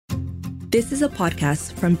This is a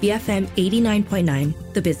podcast from BFM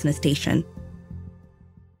 89.9, the business station.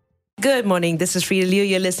 Good morning, this is Frida Liu.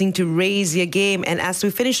 You're listening to Raise Your Game. And as we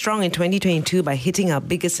finish strong in 2022 by hitting our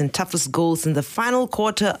biggest and toughest goals in the final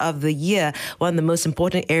quarter of the year, one of the most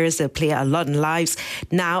important areas that play a lot in lives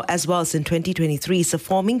now as well as in 2023 is the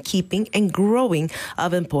forming, keeping and growing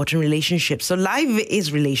of important relationships. So life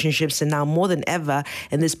is relationships, and now more than ever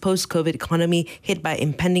in this post-COVID economy hit by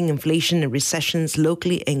impending inflation and recessions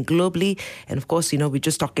locally and globally. And of course, we're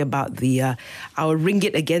just talking about our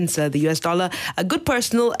ringgit against the US dollar. A good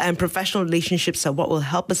personal and professional relationships are what will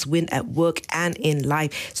help us win at work and in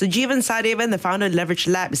life. So Jeevan Sadevan, the founder of Leverage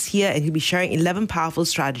Lab, is here and he'll be sharing 11 powerful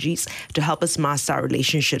strategies to help us master our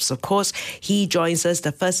relationships. Of course, he joins us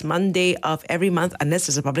the first Monday of every month, unless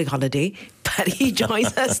it's a public holiday, but he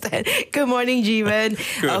joins us then. Good morning, Jeevan.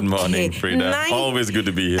 Good morning, Frida. Always good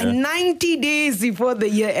to be here. 90 days before the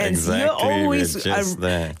year ends.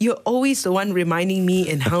 Exactly. You're always the one reminding me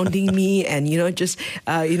and hounding me and,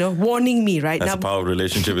 warning me, right? That's a power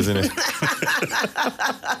relationship, isn't it?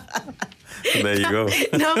 There you go.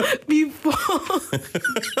 Now,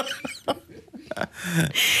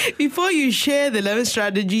 before you share the 11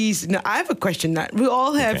 strategies, now I have a question. We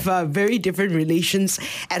all have very different relations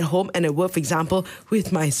at home and at work. For example,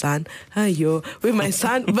 with my son,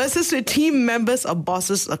 versus with team members or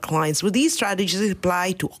bosses or clients. Will these strategies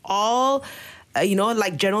apply to all?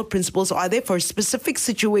 Like general principles, or are they for specific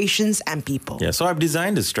situations and people? Yeah, so I've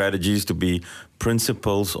designed the strategies to be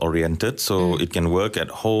principles oriented, so it can work at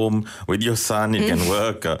home with your son. It can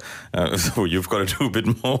work. So you've got to do a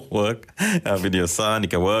bit more work with your son. It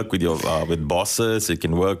can work with with bosses. It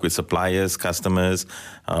can work with suppliers, customers,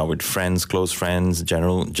 with friends, close friends,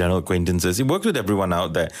 general acquaintances. It works with everyone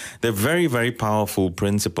out there. They're very, very powerful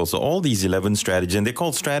principles. So all these 11 strategies, and they're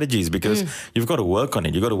called strategies because you've got to work on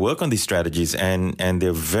it. You've got to work on these strategies, and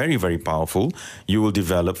they're very, very powerful. You will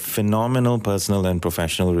develop phenomenal personal and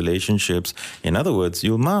professional relationships. In other words,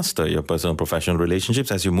 you'll master your personal and professional relationships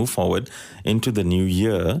as you move forward into the new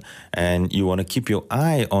year, and you want to keep your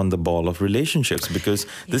eye on the ball of relationships because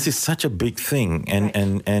this is such a big thing,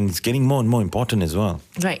 and it's getting more and more important as well.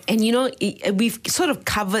 Right. And we've sort of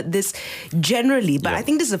covered this generally, but I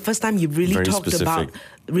think this is the first time you've really talked about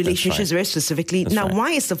relationships very specifically.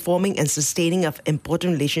 Why is the forming and sustaining of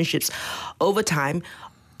important relationships over time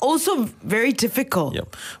also very difficult? Yeah.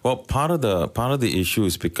 Well, part of the issue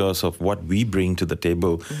is because of what we bring to the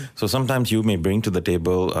table. So sometimes you may bring to the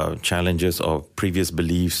table challenges or previous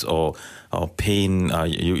beliefs or pain.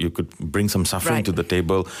 You could bring some suffering to the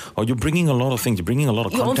table, or you're bringing a lot of things. You're bringing a lot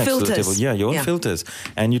of context to the table. Yeah, your own filters,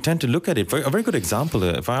 and you tend to look at it. A very good example.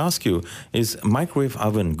 If I ask you, is microwave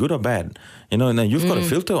oven good or bad? Now you've got a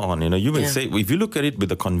filter on. You may say, if you look at it with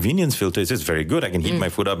the convenience filter, it's just very good. I can heat my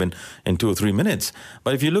food up in 2 or 3 minutes.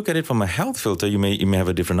 But if you look at it from a health filter, you may have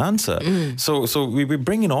a different answer. So we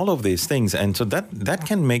bring in all of these things, and so that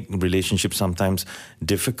can make relationships sometimes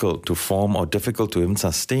difficult to form or difficult to even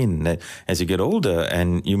sustain as you get older.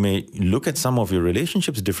 And you may look at some of your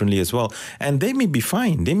relationships differently as well, and they may be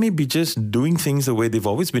fine. They may be just doing things the way they've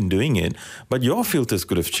always been doing it, but your filters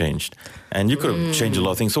could have changed, and you could have changed a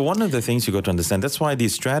lot of things. So one of the things you got to understand, that's why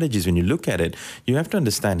these strategies, when you look at it, you have to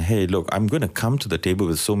understand, hey, look, I'm going to come to the table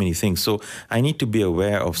with so many things, so I need to be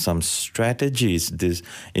aware of some strategies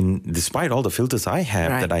despite all the filters I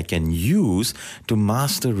have that I can use to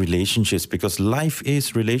master relationships, because life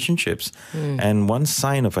is relationships. And one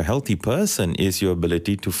sign of a healthy person is your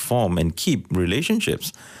ability to form and keep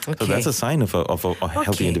relationships. So that's a sign of a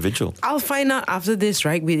healthy individual. I'll find out after this,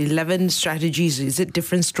 right, with 11 strategies. Is it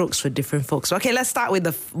different strokes for different folks? Okay, let's start with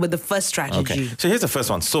the first strategy. Okay, so here's the first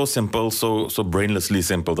one. So simple, so brainlessly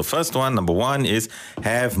simple. The first one, number one, is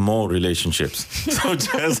have more relationships. So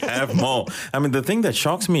just have more. I mean, the thing that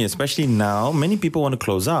shocks me, especially now, many people want to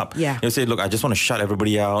close up. Yeah. They say, look, I just want to shut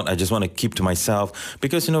everybody out. I just want to keep to myself.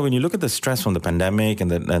 Because, when you look at the stress from the pandemic and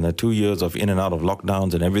the 2 years of in and out of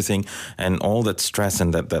lockdowns and everything, and all that stress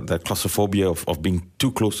and that claustrophobia of being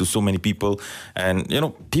too close to so many people, and,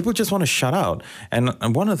 people just want to shut out. And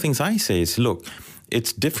one of the things I say is, look,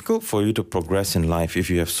 it's difficult for you to progress in life if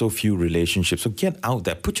you have so few relationships. So get out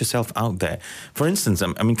there, put yourself out there. For instance,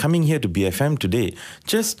 I mean, coming here to BFM today,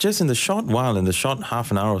 just in the short while, in the short half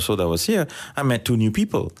an hour or so that I was here, I met 2 new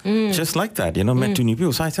people. Just like that, met 2 new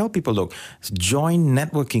people. So I tell people, look, join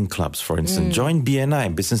networking clubs, for instance. Join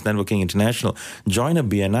BNI, Business Networking International. Join a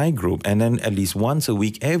BNI group, and then at least once a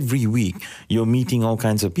week, every week, you're meeting all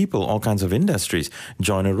kinds of people, all kinds of industries.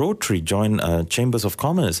 Join a Rotary, join chambers of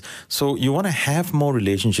commerce. So you want to have more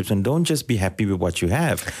relationships and don't just be happy with what you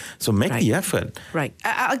have. So make the effort. Right.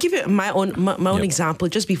 I'll give you my own example.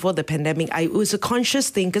 Just before the pandemic, it was a conscious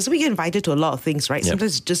thing because we get invited to a lot of things, right?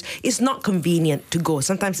 Sometimes it's not convenient to go.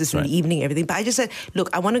 Sometimes it's in the evening, everything. But I just said, look,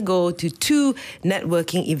 I want to go to 2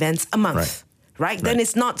 networking events a month. Right? Then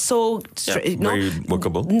it's not so very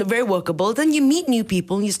workable. Very workable. Then you meet new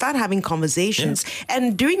people and you start having conversations. Yeah.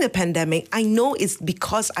 And during the pandemic, I know it's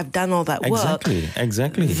because I've done all that work.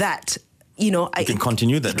 Exactly. That you can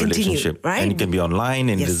continue that relationship, right? And it can be online.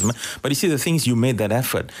 And but you see, the thing is, you made that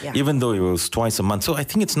effort, even though it was twice a month. So I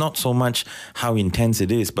think it's not so much how intense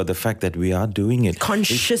it is, but the fact that we are doing it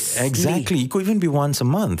consciously. Exactly. It could even be once a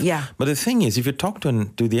month. Yeah. But the thing is, if you talk to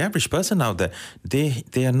the average person out there,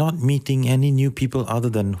 they are not meeting any new people other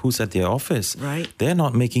than who's at their office. Right. They're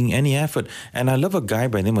not making any effort. And I love a guy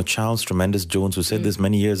by the name of Charles Tremendous Jones who said this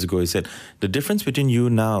many years ago. He said, the difference between you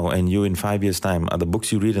now and you in 5 years' time are the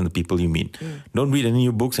books you read and the people you meet. Don't read any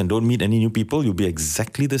new books and don't meet any new people. You'll be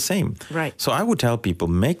exactly the same. Right. So I would tell people,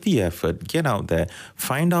 make the effort, get out there,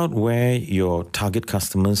 find out where your target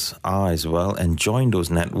customers are as well, and join those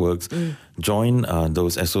networks, join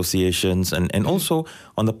those associations, and also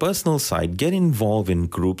on the personal side, get involved in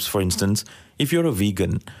groups. For instance, if you're a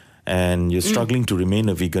vegan and you're struggling to remain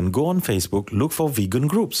a vegan, go on Facebook, look for vegan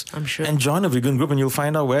groups. I'm sure. And join a vegan group and you'll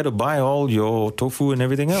find out where to buy all your tofu and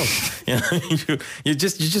everything else. you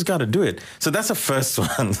just got to do it. So that's the first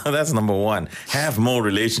one. So that's number 1. Have more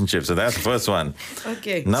relationships. So that's the first one.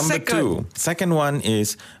 Okay. Number 2. Second one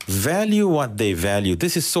is value what they value.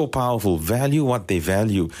 This is so powerful. Value what they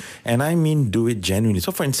value. And I mean do it genuinely.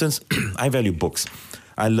 So for instance, I value books.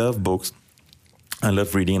 I love books. I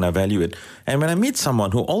love reading and I value it. And when I meet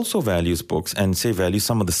someone who also values books and values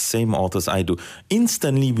some of the same authors I do,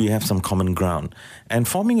 instantly we have some common ground. And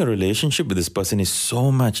forming a relationship with this person is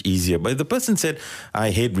so much easier. But if the person said,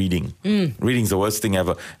 I hate reading. Reading's the worst thing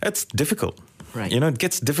ever. That's difficult. Right. It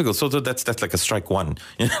gets difficult. So that's like a strike 1,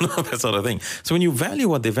 that sort of thing. So when you value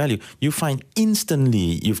what they value, you find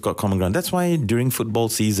instantly you've got common ground. That's why during football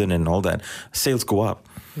season and all that, sales go up.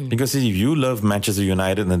 Because if you love Manchester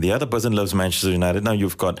United and the other person loves Manchester United, now you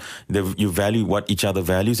value what each other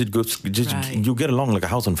values. You get along like a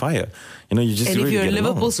house on fire. And if you're a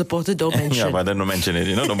Liverpool supporter, don't mention. Yeah, but then don't mention it.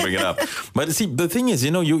 Don't bring it up. But see, the thing is,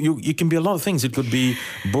 you can be a lot of things. It could be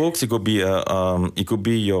books. It could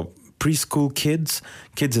be your preschool kids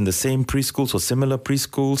in the same preschools or similar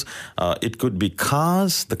preschools. It could be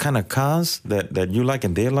cars, the kind of cars that you like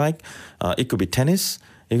and they like. It could be tennis.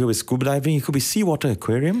 It could be scuba diving. It could be seawater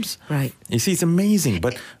aquariums. Right. You see, it's amazing.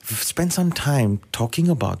 But spend some time talking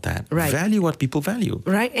about that. Right. Value what people value.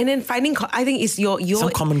 Right. And then finding, I think it's your some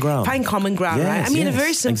common ground. Find common ground, right? I mean, it's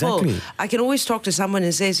very simple. Exactly. I can always talk to someone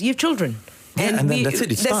and says, you have children. And then that's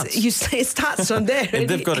it. It starts. It starts from there. And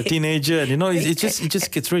they've got a teenager, and it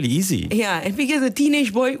just gets really easy. Yeah, and because a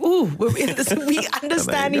teenage boy, we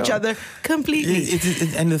understand each other completely.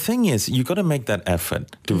 And the thing is, you got to make that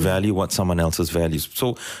effort to value what someone else's values.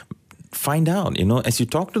 So find out, as you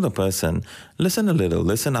talk to the person, listen a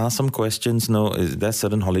little, ask some questions. Is there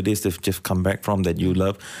certain holidays they've just come back from that you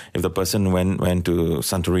love? If the person went to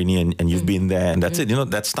Santorini and you've been there, and that's it,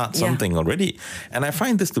 that starts something already. And I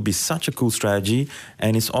find this to be such a cool strategy,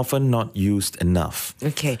 and it's often not used enough.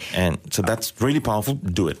 Okay. And so that's really powerful.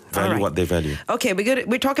 Do it. Value what they value. Okay,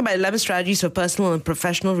 we're talking about 11 strategies for personal and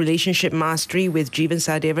professional relationship mastery with Jeevan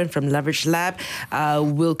Sahadevan from Leverage Lab.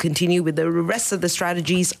 We'll continue with the rest of the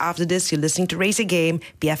strategies after this. You're listening to Raise a Game,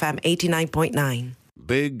 BFM 89.9.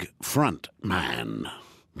 Big Front Man,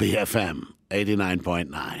 BFM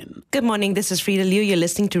 89.9. Good morning, this is Frida Liu. You're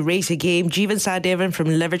listening to Raise a Game. Jeevan Sahadevan from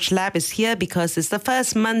Leverage Lab is here because it's the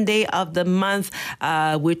first Monday of the month.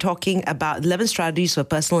 We're talking about 11 strategies for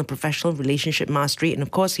personal and professional relationship mastery. And of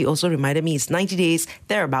course, he also reminded me it's 90 days,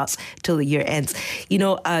 thereabouts, till the year ends.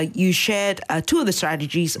 You shared 2 of the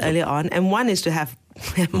strategies earlier on, and one is to have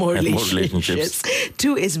more relationships.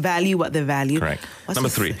 2 is value what they value. Correct. Number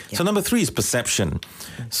 3. Yeah. So number 3 is perception.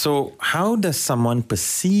 So how does someone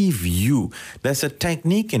perceive you? There's a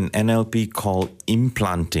technique in NLP called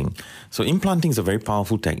implanting. So implanting is a very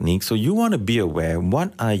powerful technique. So you want to be aware,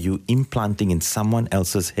 what are you implanting in someone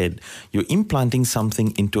else's head? You're implanting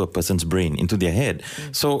something into a person's brain, into their head.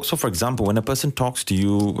 So for example, when a person talks to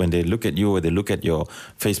you, when they look at you, or they look at your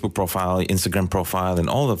Facebook profile, Instagram profile, and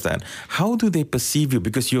all of that, how do they perceive you?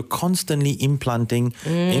 Because you're constantly implanting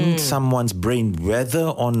in someone's brain, whether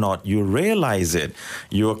or not you realize it.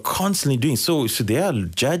 You're constantly doing so they are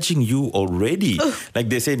judging you already. Like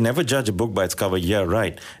they say, never judge a book by its cover. Yeah,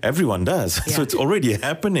 right. Everyone does. Yeah. So it's already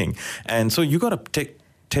happening. And so you got to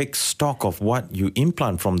take stock of what you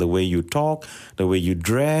implant, from the way you talk, the way you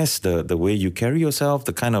dress, the way you carry yourself,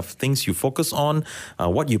 the kind of things you focus on,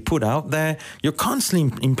 what you put out there. You're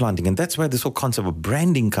constantly implanting, and that's where this whole concept of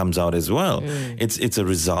branding comes out as well. It's a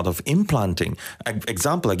result of implanting. I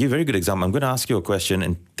give a very good example. I'm going to ask you a question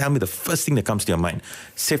and tell me the first thing that comes to your mind.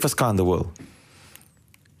 Safest car in the world.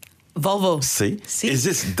 Volvo. See?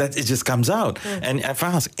 It just comes out. And if I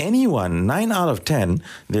ask anyone, 9 out of 10,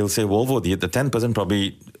 they'll say Volvo. The 10%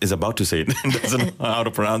 probably is about to say it. Doesn't know how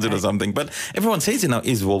to pronounce it or something. But everyone says it now.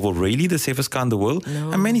 Is Volvo really the safest car in the world?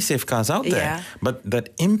 No. And many safe cars out there. Yeah. But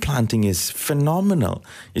that implanting is phenomenal.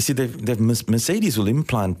 You see, Mercedes will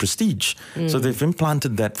implant Prestige. So they've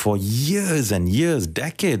implanted that for years and years,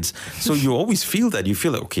 decades. So you always feel that. You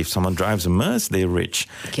feel like, okay, if someone drives a Merc, they're rich.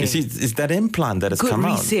 Okay. You see, it's that implant that has come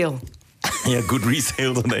out. Good resale. Yeah, good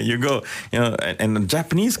resale. So there you go. And the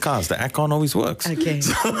Japanese cars, the Aircon always works. Okay.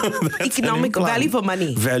 So economic value for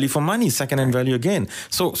money. Value for money, second-hand value again.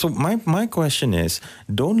 So my question is,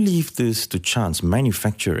 don't leave this to chance.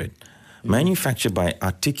 Manufacture it. Manufacture by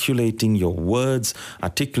articulating your words,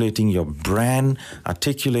 articulating your brand,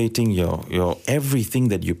 articulating your everything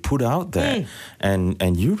that you put out there.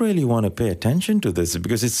 And you really want to pay attention to this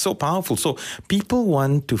because it's so powerful. So people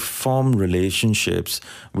want to form relationships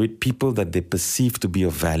with people that they perceive to be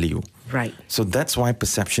of value. Right. So that's why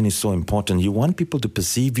perception is so important. You want people to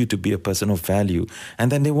perceive you to be a person of value,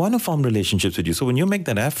 and then they want to form relationships with you. So when you make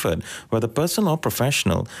that effort, whether personal or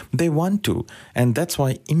professional, they want to. And that's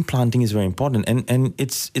why implanting is very important. And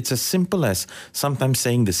it's as simple as sometimes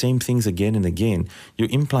saying the same things again and again.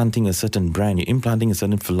 You're implanting a certain brand, you're implanting a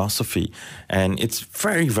certain philosophy, and it's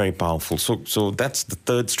very, very powerful. So that's the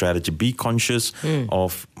third strategy. Be conscious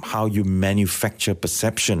of how you manufacture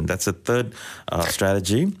perception. That's the third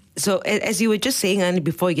strategy. So as you were just saying, and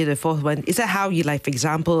before you get the fourth one, is that how you, like, for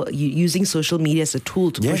example, you using social media as a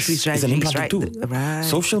tool to push these strategies? Yes, it's an implanting tool. Right.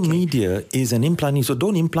 Social media is an implanting. So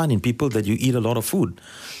don't implant in people that you eat a lot of food.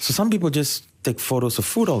 So some people just take photos of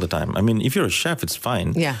food all the time. I mean, if you're a chef, it's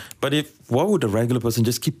fine. Yeah. But why would a regular person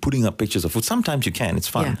just keep putting up pictures of food? Sometimes you can, it's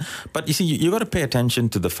fun. Yeah. But you see, you got to pay attention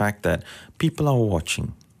to the fact that people are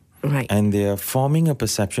watching. Right. And they're forming a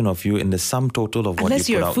perception of you in the sum total of what Unless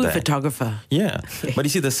you put you're a out food there. photographer. Yeah. But you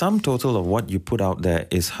see, the sum total of what you put out there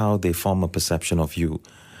is how they form a perception of you.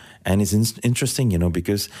 And it's interesting,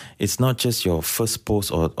 because it's not just your first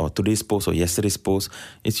post or today's post or yesterday's post.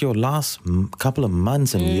 It's your last couple of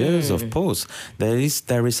months and years of posts. There is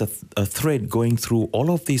a thread going through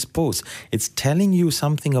all of these posts. It's telling you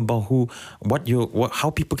something about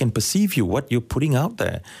how people can perceive you, what you're putting out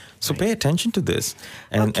there. So pay attention to this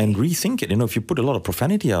and rethink it. If you put a lot of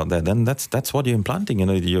profanity out there, then that's what you're implanting.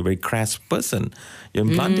 You're a very crass person. You're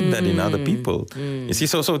implanting that in other people. You see,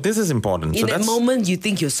 so this is important. In that moment, you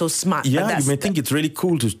think you're so smart. Yeah, you may think it's really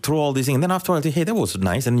cool to throw all these things. And then after a while, you say, hey, that was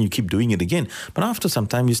nice. And then you keep doing it again. But after some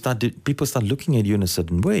time, people start looking at you in a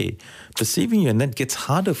certain way, perceiving you, and that gets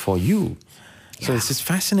harder for you. So it's just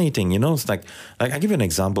fascinating. It's like I'll give you an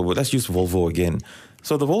example. But let's use Volvo again.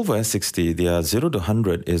 So the Volvo S60, their 0 to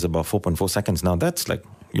 100 is about 4.4 seconds. Now that's like,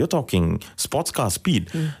 you're talking sports car speed,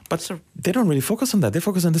 but they don't really focus on that. They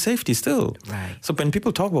focus on the safety still. Right. So when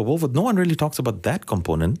people talk about Volvo, no one really talks about that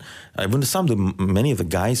component. Even many of the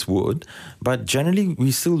guys would, but generally we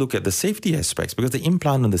still look at the safety aspects because the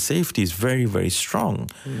implant on the safety is very, very strong.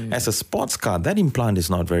 As a sports car, that implant is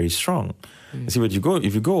not very strong. You see,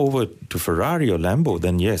 if you go over to Ferrari or Lambo,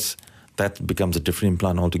 then yes, that becomes a different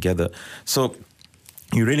implant altogether. So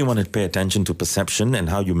you really want to pay attention to perception and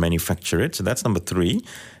how you manufacture it. So that's number 3.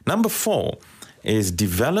 Number 4 is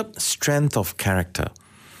develop strength of character.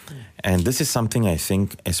 And this is something I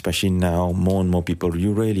think, especially now, more and more people,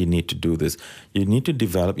 you really need to do this. You need to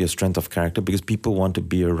develop your strength of character because people want to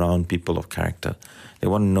be around people of character. They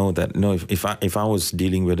want to know that, if I was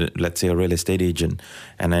dealing with, let's say, a real estate agent,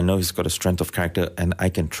 and I know he's got a strength of character and I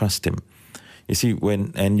can trust him. You see,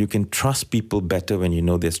 and you can trust people better when you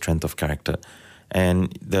know their strength of character.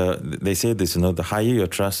 And they say this, the higher your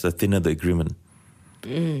trust, the thinner the agreement.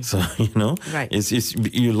 So, right.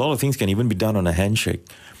 A lot of things can even be done on a handshake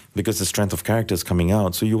because the strength of character is coming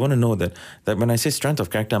out. So you want to know that when I say strength of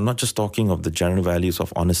character, I'm not just talking of the general values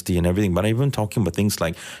of honesty and everything, but I'm even talking about things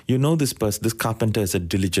like, this person, this carpenter is a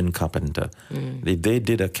diligent carpenter. If they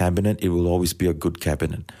did a cabinet, it will always be a good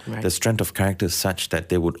cabinet. Right. The strength of character is such that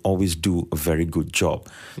they would always do a very good job.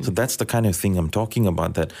 So that's the kind of thing I'm talking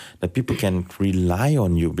about, that people can rely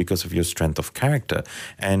on you because of your strength of character.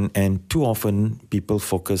 And too often people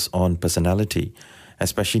focus on personality.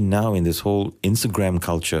 especially now in this whole Instagram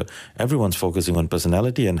culture. Everyone's focusing on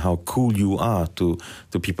personality and how cool you are to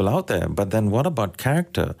people out there. But then what about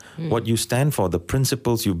character? What you stand for, the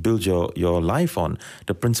principles you build your life on,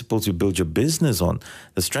 the principles you build your business on.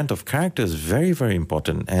 The strength of character is very, very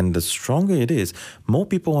important. And the stronger it is, more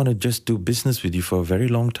people want to just do business with you for a very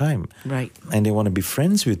long time. Right. And they want to be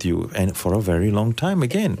friends with you and for a very long time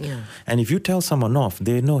again. Yeah. And if you tell someone off,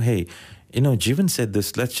 they know, hey, Jeevan said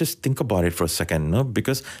this, let's just think about it for a second,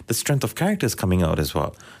 because the strength of character is coming out as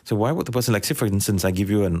well. So why would the person, like say for instance, I give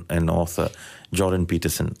you an author, Jordan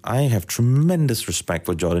Peterson. I have tremendous respect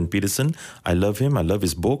for Jordan Peterson. I love him. I love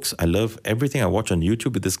his books. I love everything I watch on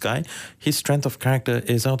YouTube with this guy. His strength of character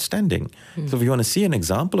is outstanding. So if you want to see an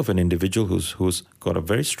example of an individual who's got a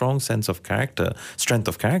very strong sense of character, strength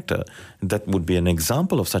of character, that would be an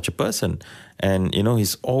example of such a person. And,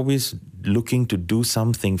 he's always looking to do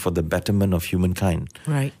something for the betterment of humankind.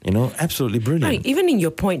 Right. Absolutely brilliant. Right. Even in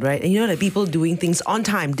your point, right? And that people doing things on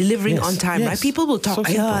time, delivering on time, right? People will talk,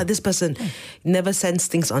 this person never sends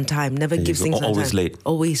things on time, never gives things on time. Always late.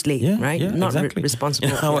 Always late, right? Not exactly.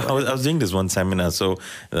 Responsible. I was doing this one seminar. So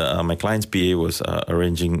my client's PA was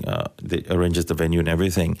arranges the venue and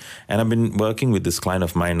everything. And I've been working with this client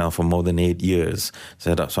of mine now for more than 8 years.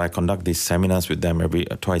 So I conduct these seminars with them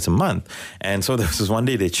twice a month. And so there was one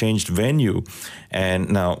day they changed venue.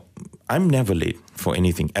 And now I'm never late for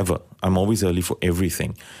anything, ever. I'm always early for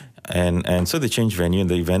everything. And so they changed venue and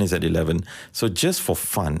the event is at 11. So just for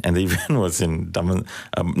fun, and the event was in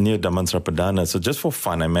near Damansara Pradana. So just for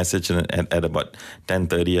fun, I messaged her at about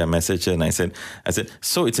 10:30. I messaged her and I said,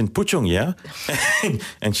 so it's in Puchong, yeah?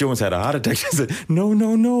 And she almost had a heart attack. She said,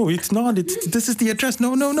 no, it's not. This is the address.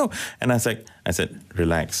 No. And I said,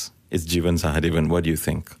 relax. It's Jeevan Sahadevan. What do you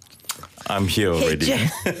think? I'm here already.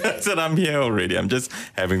 I said, I'm here already. I'm just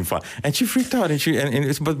having fun. And she freaked out.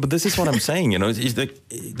 But this is what I'm saying,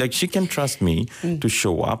 it's like she can trust me to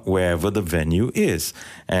show up wherever the venue is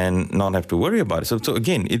and not have to worry about it. So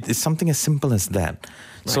again, it's something as simple as that.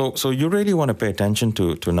 Right. So you really want to pay attention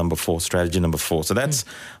to number 4, strategy number 4. So that's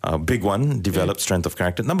a big one, develop strength of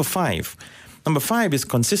character. Number 5 is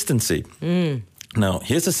consistency. Now,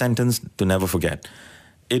 here's a sentence to never forget.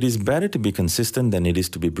 It is better to be consistent than it is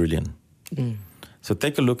to be brilliant. So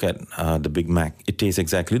take a look at the Big Mac. It tastes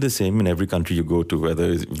exactly the same in every country you go to, whether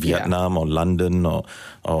it's Vietnam or London or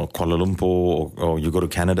Kuala Lumpur or you go to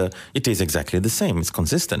Canada. It tastes exactly the same. It's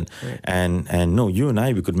consistent. Right. And no, you and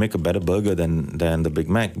I, we could make a better burger than the Big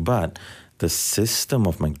Mac, but the system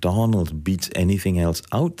of McDonald's beats anything else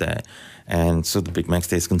out there. And so the Big Mac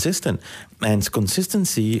stays consistent. And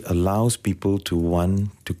consistency allows people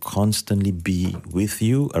to constantly be with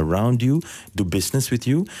you, around you, do business with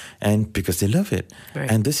you, and because they love it. Right.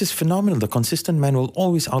 And this is phenomenal. The consistent man will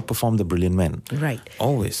always outperform the brilliant man. Right.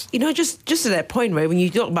 Always. Just to that point, right, when you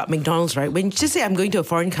talk about McDonald's, right, when you just say I'm going to a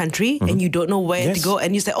foreign country and you don't know where to go,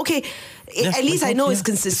 and you say, okay, at least I know it's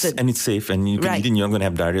consistent. And it's safe, and you can eat and you're not going to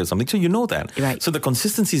have diarrhea or something. So you know that. Right. So the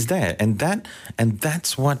consistency is there, and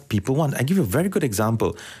that's what people want. I give you a very good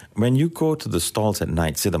example. When you go to the stalls at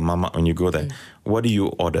night, say the mama, when you go there, what do you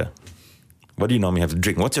order? What do you normally have to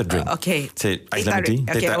drink? What's your drink? Say ice lemon tea.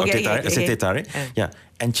 Say teh tarik. Yeah.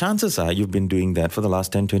 And chances are you've been doing that for the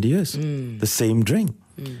last 10, 20 years. The same drink.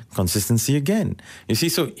 Consistency again. You see,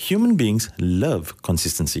 so human beings love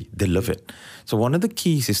consistency. They love it. So one of the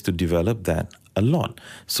keys is to develop that a lot.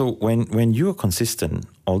 So when you are consistent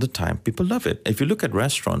all the time, people love it. If you look at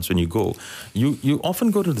restaurants, when you go, you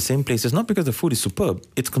often go to the same places, not because the food is superb,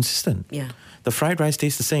 it's consistent. Yeah. The fried rice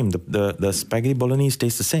tastes the same. The spaghetti bolognese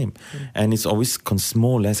tastes the same. And it's always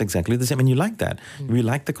more or less exactly the same. And you like that. We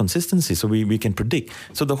like the consistency, so we can predict.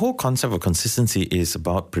 So the whole concept of consistency is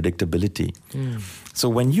about predictability. So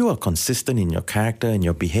when you are consistent in your character, in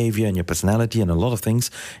your behavior, in your personality, and a lot of things,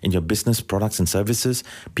 in your business, products, and services,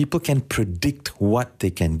 people can predict what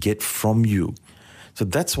they can get from you. So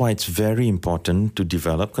that's why it's very important to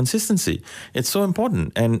develop consistency. It's so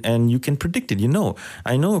important. And you can predict it.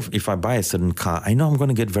 I know if I buy a certain car, I know I'm going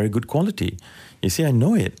to get very good quality. You see, I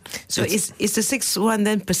know it. So is the 6th one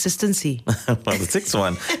then persistency? Well, the 6th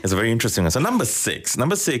one is a very interesting one. So number 6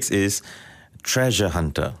 is treasure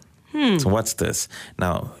hunter. So what's this?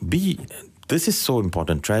 Now, this is so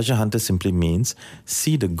important. Treasure hunter simply means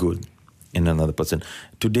see the good in another person.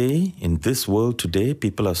 Today, in this world today,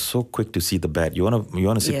 people are so quick to see the bad. You want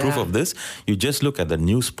to see proof of this? You just look at the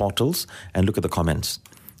news portals and look at the comments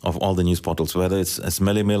of all the news portals, whether it's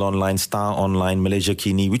Malay Mail Online, Star Online, Malaysia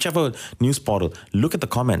Kini, whichever news portal. Look at the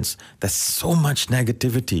comments. There's so much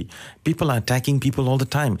negativity. People are attacking people all the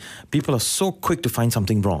time. People are so quick to find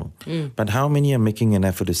something wrong. But how many are making an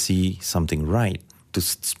effort to see something right? to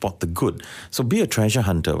spot the good. So be a treasure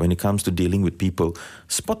hunter when it comes to dealing with people.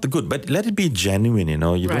 Spot the good, but let it be genuine.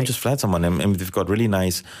 You don't just flat someone. And if they've got really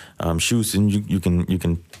nice shoes, and you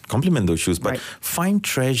can compliment those shoes. But find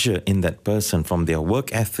treasure in that person, from their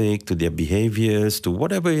work ethic to their behaviors to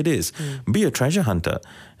whatever it is. Be a treasure hunter.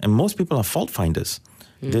 And most people are fault finders.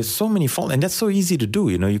 There's so many faults, and that's so easy to do.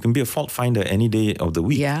 You can be a fault finder any day of the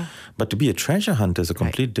week. Yeah. But to be a treasure hunter is a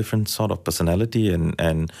complete different sort of personality and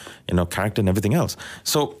character and everything else.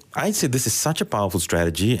 So I'd say this is such a powerful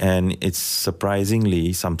strategy, and it's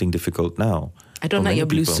surprisingly something difficult now. I don't like your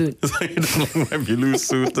blue suit. You don't like my blue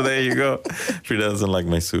suit. There you go. Frida doesn't like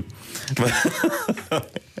my suit.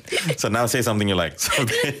 So now say something you like. So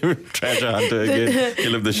treasure hunter again. You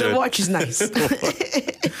love the shirt. The watch is nice.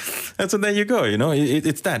 And so there you go.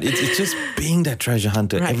 It's that. It's just being that treasure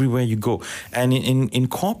hunter everywhere you go. And in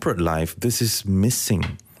corporate life, this is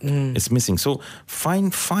missing. It's missing. So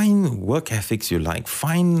find work ethics you like.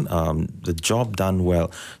 Find the job done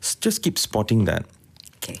well. Just keep spotting that.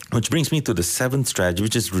 Okay. Which brings me to the seventh strategy,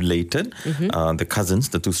 which is related. The cousins,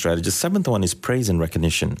 the two strategies. Seventh one is praise and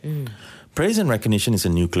recognition. Praise and recognition is a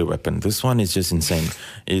nuclear weapon. This one is just insane.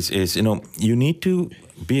 You need to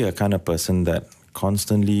be a kind of person that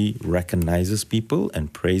constantly recognizes people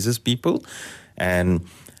and praises people. And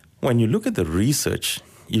when you look at the research,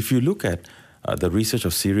 if you look at the research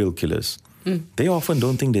of serial killers, they often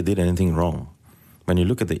don't think they did anything wrong. When you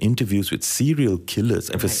look at the interviews with serial killers,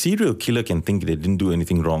 if a serial killer can think they didn't do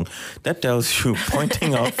anything wrong, that tells you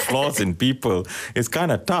pointing out flaws in people is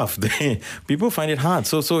kind of tough. People find it hard.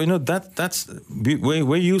 So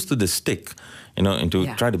we're used to the stick, and to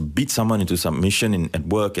try to beat someone into submission at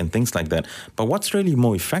work and things like that. But what's really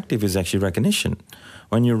more effective is actually recognition.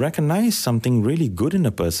 When you recognize something really good in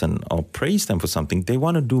a person or praise them for something, they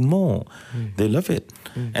want to do more. They love it.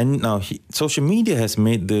 And now social media has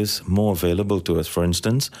made this more available to us. For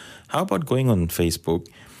instance, how about going on Facebook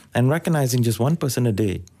and recognizing just one person a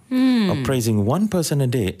day? Or praising one person a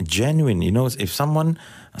day, genuine. If someone,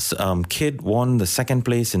 kid won the second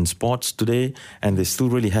place in sports today and they're still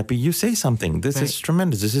really happy, you say something. This is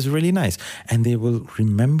tremendous. This is really nice. And they will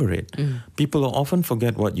remember it. People will often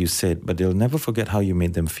forget what you said, but they'll never forget how you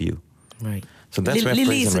made them feel. Right. So that's where Lily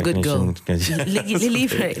praise is and a good girl. Lily,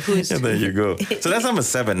 right? Who is? There you go. So that's number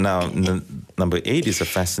 7. Now, number 8 is a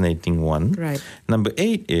fascinating one. Right. Number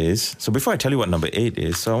 8 is, so before I tell you what number 8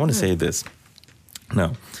 is, so I want to say this.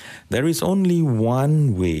 Now, there is only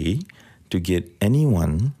one way to get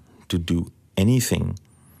anyone to do anything.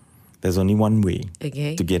 There's only one way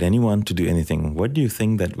to get anyone to do anything. What do you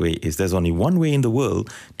think that way is? There's only one way in the world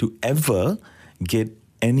to ever get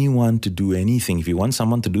anyone to do anything. If you want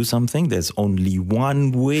someone to do something, there's only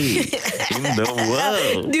one way in the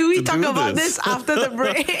world. Do we talk about this after the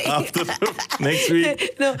break? Next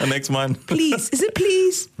week? No. Next month? Please. Is it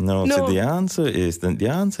please? No. So the answer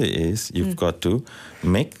is you've got to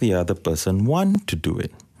make the other person want to do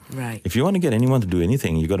it. Right. If you want to get anyone to do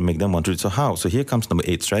anything, you got to make them want to do it. So how? So here comes number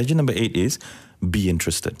 8. Strategy number 8 is be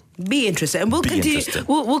interested. Be interested. And we'll continue.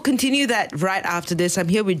 We'll continue that right after this. I'm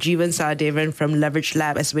here with Jeevan Sahadevan from Leverage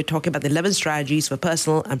Lab as we're talking about the 11 strategies for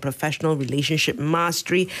personal and professional relationship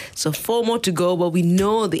mastery. So 4 more to go. Well, we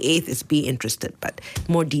know the 8th is be interested, but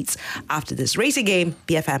more deets after this. Raise Your Game,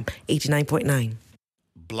 BFM 89.9.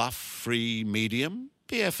 Bluff-free medium,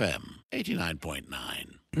 BFM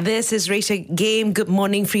 89.9. This is Raise Your Game. Good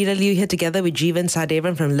morning, Frida Liu here together with Jeevan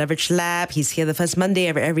Sahadevan from Leverage Lab. He's here the first Monday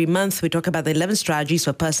of every month. We talk about the 11 strategies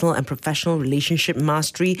for personal and professional relationship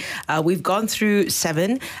mastery. We've gone through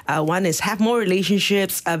 7. One is have more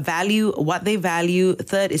relationships, value what they value.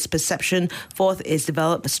 3rd is perception. 4th is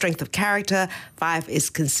develop a strength of character. 5 is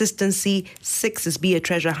consistency. 6 is be a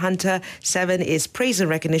treasure hunter. 7 is praise and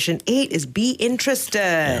recognition. 8 is be interested.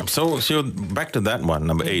 Yeah. So back to that one,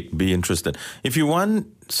 number 8, be interested. If you want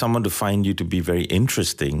someone to find you to be very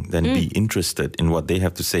interesting, then be interested in what they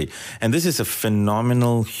have to say. And this is a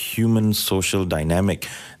phenomenal human social dynamic.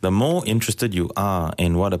 The more interested you are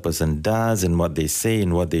in what a person does and what they say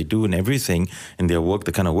and what they do and everything in their work,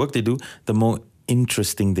 the kind of work they do, the more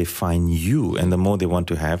interesting they find you and the more they want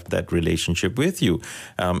to have that relationship with you.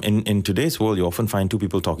 In today's world, you often find 2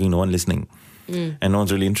 people talking, no one listening. And no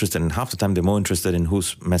one's really interested. And half the time they're more interested in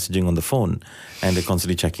who's messaging on the phone, and they're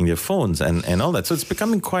constantly checking their phones and all that. So it's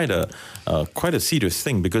becoming quite a serious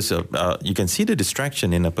thing because you can see the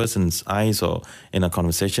distraction in a person's eyes or in a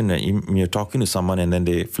conversation. You're talking to someone and then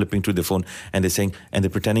they're flipping through the phone and they're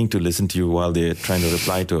pretending to listen to you while they're trying to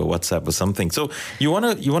reply to a WhatsApp or something. So you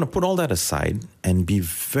want to put all that aside and be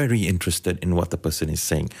very interested in what the person is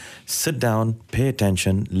saying. Sit down, pay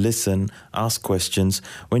attention, listen, ask questions.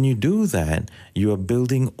 When you do that, you are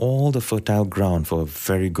building all the fertile ground for a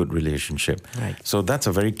very good relationship. Right. So that's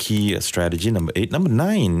a very key strategy. Number 8. Number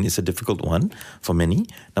 9 is a difficult one for many.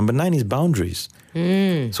 Number 9 is boundaries.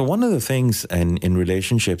 So one of the things in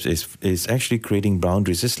relationships is actually creating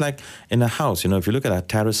boundaries. It's like in a house, if you look at a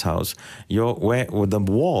terrace house, the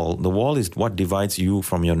wall is what divides you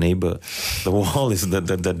from your neighbor. The wall is the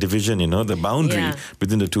division, the boundary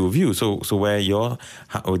between the two of you. So where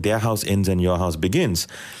their house ends and your house begins.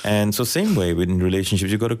 And so same way in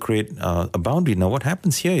relationships, you've got to create a boundary. Now what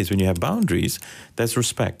happens here is when you have boundaries, there's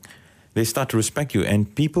respect. They start to respect you,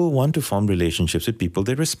 and people want to form relationships with people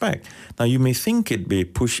they respect. Now, you may think it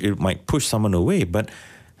might push someone away, but it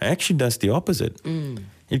actually does the opposite.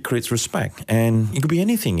 It creates respect, and it could be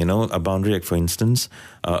anything. A boundary, like for instance,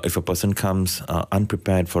 if a person comes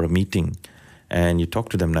unprepared for a meeting, and you talk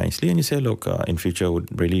to them nicely, and you say, "Look, in future, I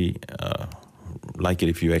would really like it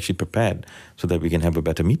if you actually prepared, so that we can have a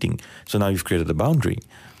better meeting." So now you've created a boundary.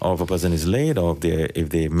 Or if a person is late, or if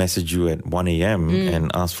they message you at 1 a.m. and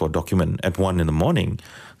ask for a document at 1 in the morning,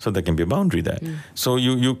 so there can be a boundary there. So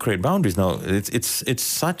you create boundaries. Now it's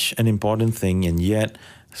such an important thing, and yet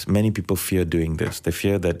many people fear doing this. They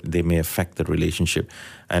fear that they may affect the relationship.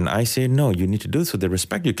 And I say, no, you need to do so. They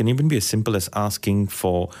respect you. It can even be as simple as asking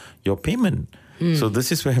for your payment. So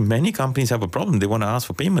this is where many companies have a problem. They want to ask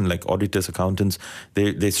for payment, like auditors, accountants.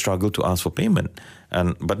 They struggle to ask for payment.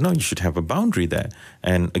 But no, you should have a boundary there.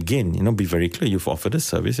 And again, be very clear. You've offered a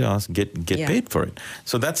service, you ask, get paid for it.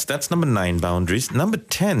 So that's number 9, boundaries. Number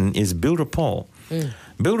 10 is build rapport.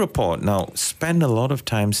 Build rapport. Now, spend a lot of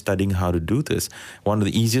time studying how to do this. One of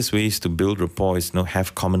the easiest ways to build rapport is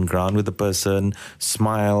have common ground with the person,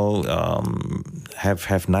 smile,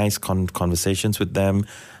 have nice conversations with them,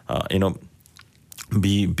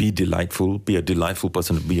 be delightful, be a delightful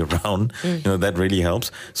person to be around. That really helps.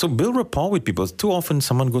 So build rapport with people. Too often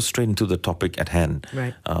someone goes straight into the topic at hand,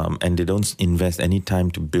 right? And they don't invest any time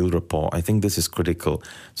to build rapport. I think this is critical.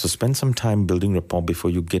 So spend some time building rapport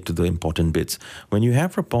before you get to the important bits. When you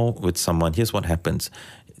have rapport with someone, here's what happens.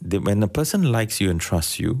 When a person likes you and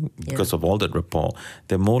trusts you because of all that rapport,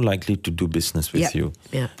 they're more likely to do business with you.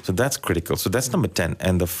 So that's critical. So that's number 10.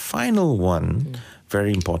 And the final one,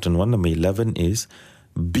 very important one, number 11, is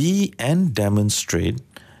be and demonstrate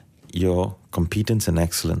your competence and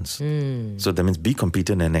excellence. So that means be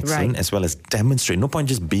competent and excellent, as well as demonstrate. No point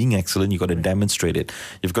just being excellent, you've got to demonstrate it.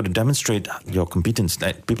 You've got to demonstrate your competence.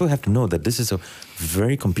 People have to know that this is a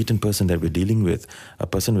very competent person that we're dealing with, a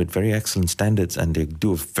person with very excellent standards, and they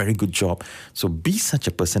do a very good job. So be such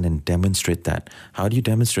a person and demonstrate that. How do you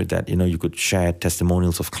demonstrate that? You could share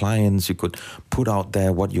testimonials of clients, you could put out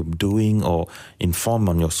there what you're doing, or inform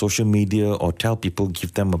on your social media, or tell people,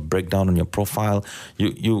 give them a breakdown on your profile.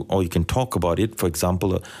 Or you can talk about it. For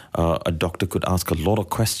example, a doctor could ask a lot of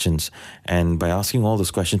questions, and by asking all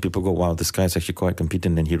those questions, people go, wow, this guy is actually quite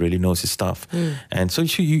competent and he really knows his stuff. And so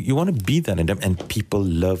you want to be that in them, and people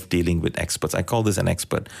love dealing with experts. I call this an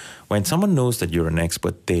expert. When someone knows that you're an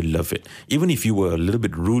expert, they love it. Even if you were a little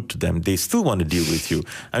bit rude to them, they still want to deal with you.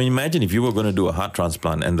 I mean, imagine if you were going to do a heart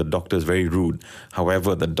transplant and the doctor is very rude.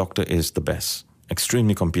 However, the doctor is the best.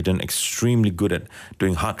 Extremely competent, extremely good at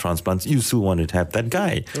doing heart transplants, you still want to have that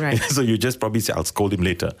guy. Right. So you just probably say, I'll scold him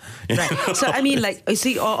later. Right. So, I mean, you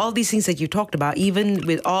see, all these things that you talked about, even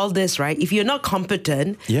with all this, right? If you're not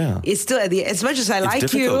competent, it's still, as much as I like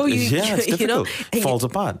difficult. you, it's difficult. It falls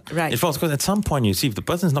apart. Right. It falls, because at some point, you see, if the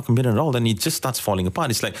person's not competent at all, then it just starts falling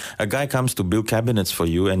apart. It's like a guy comes to build cabinets for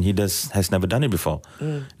you, and he has never done it before.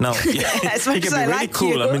 Now, he can be really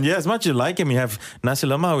cool. You. I mean, as much as you like him, you have nasi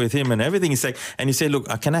lemak with him and everything. It's like, and you say, look,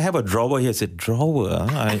 can I have a drawer here? I said, drawer?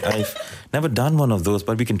 I've never done one of those,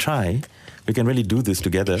 but we can try. We can really do this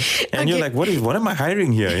together. And you're like, what am I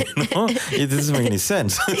hiring here? It doesn't make any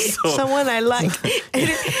sense. Someone I like.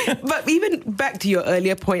 But even back to your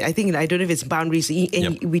earlier point, I think, I don't know if it's boundaries,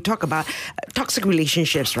 and we talk about toxic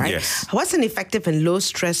relationships, right? Yes. What's an effective and low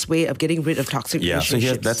stress way of getting rid of toxic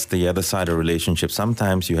relationships? So that's the other side of relationships.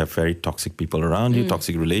 Sometimes you have very toxic people around you,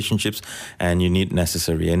 toxic relationships, and you need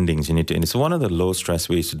necessary endings. You need to end it. So one of the low stress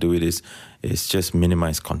ways to do it is just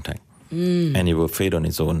minimize contact. And it will fade on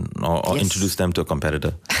its own, or introduce them to a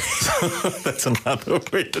competitor. So that's another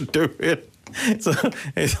way to do it. So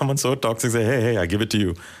if someone's so toxic, say, hey, I give it to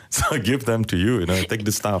you. So I give them to you, take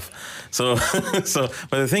the stuff. So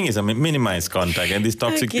but the thing is, minimize contact, and these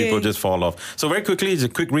toxic people just fall off. So very quickly, it's a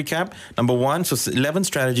quick recap. Number 1, so 11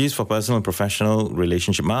 strategies for personal and professional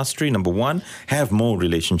relationship mastery. Number 1, have more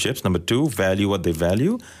relationships. Number 2, value what they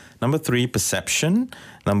value. Number 3, perception.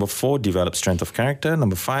 Number 4, develop strength of character.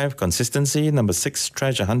 Number 5, consistency. Number 6,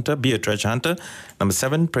 treasure hunter. Be a treasure hunter. Number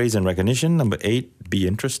 7, praise and recognition. Number 8, be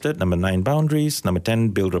interested. Number 9, boundaries. Number 10,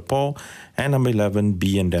 build rapport. And number 11,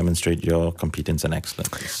 be and demonstrate your competence and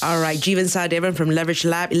excellence. All right, Jeevan Sahadevan from Leverage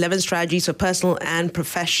Lab, 11 strategies for personal and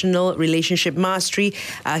professional relationship mastery.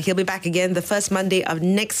 He'll be back again the first Monday of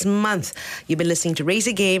next month. You've been listening to Raise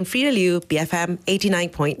Your Game, Frida Liu, BFM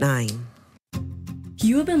 89.9.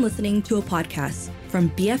 You have been listening to a podcast from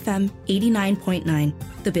BFM 89.9,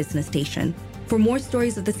 the business station. For more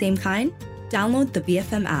stories of the same kind, download the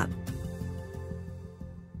BFM app.